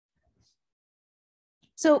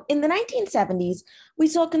So in the 1970s, we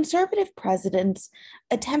saw conservative presidents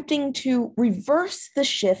attempting to reverse the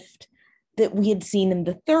shift that we had seen in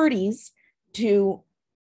the 30s to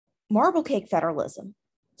marble cake federalism.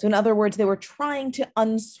 So in other words, they were trying to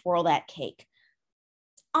unswirl that cake.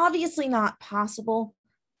 Obviously not possible.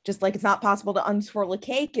 Just like it's not possible to unswirl a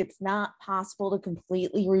cake, it's not possible to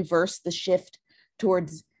completely reverse the shift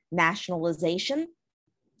towards nationalization.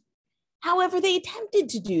 However, they attempted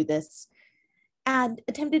to do this and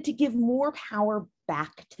attempted to give more power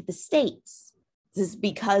back to the states. This is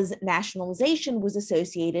because nationalization was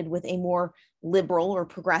associated with a more liberal or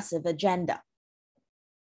progressive agenda.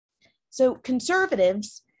 So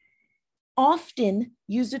conservatives often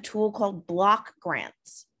used a tool called block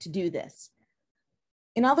grants to do this.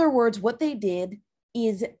 In other words, what they did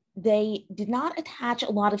is they did not attach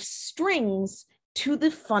a lot of strings to the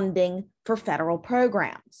funding for federal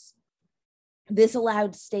programs. This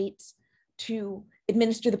allowed states to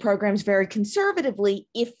administer the programs very conservatively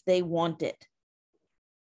if they wanted.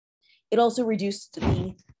 It also reduced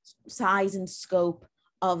the size and scope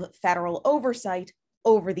of federal oversight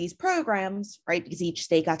over these programs, right? Because each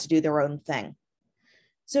state got to do their own thing.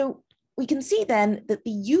 So we can see then that the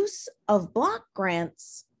use of block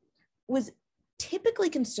grants was typically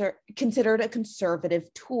considered a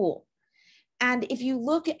conservative tool. And if you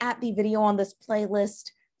look at the video on this playlist,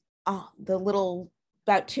 the little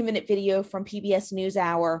about 2-minute video from PBS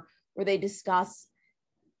NewsHour, where they discuss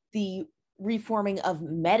the reforming of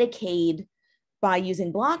Medicaid by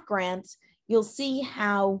using block grants, you'll see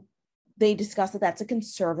how they discuss that that's a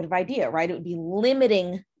conservative idea, right? It would be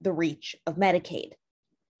limiting the reach of Medicaid.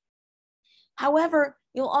 However,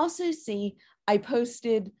 you'll also see I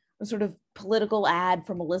posted a sort of political ad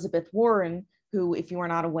from Elizabeth Warren, who, if you are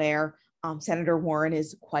not aware, Senator Warren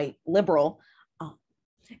is quite liberal.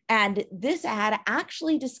 And this ad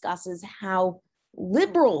actually discusses how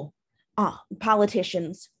liberal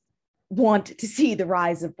politicians want to see the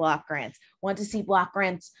rise of block grants, want to see block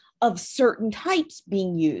grants of certain types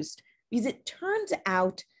being used, because it turns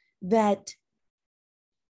out that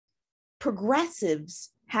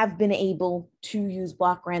progressives have been able to use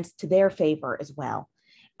block grants to their favor as well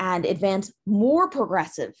and advance more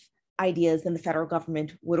progressive ideas than the federal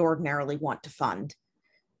government would ordinarily want to fund.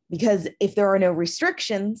 Because if there are no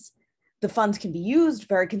restrictions, the funds can be used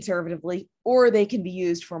very conservatively, or they can be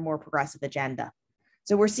used for a more progressive agenda.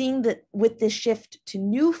 So we're seeing that with this shift to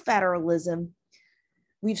new federalism,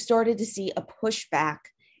 we've started to see a pushback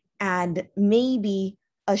and maybe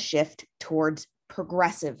a shift towards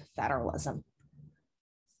progressive federalism.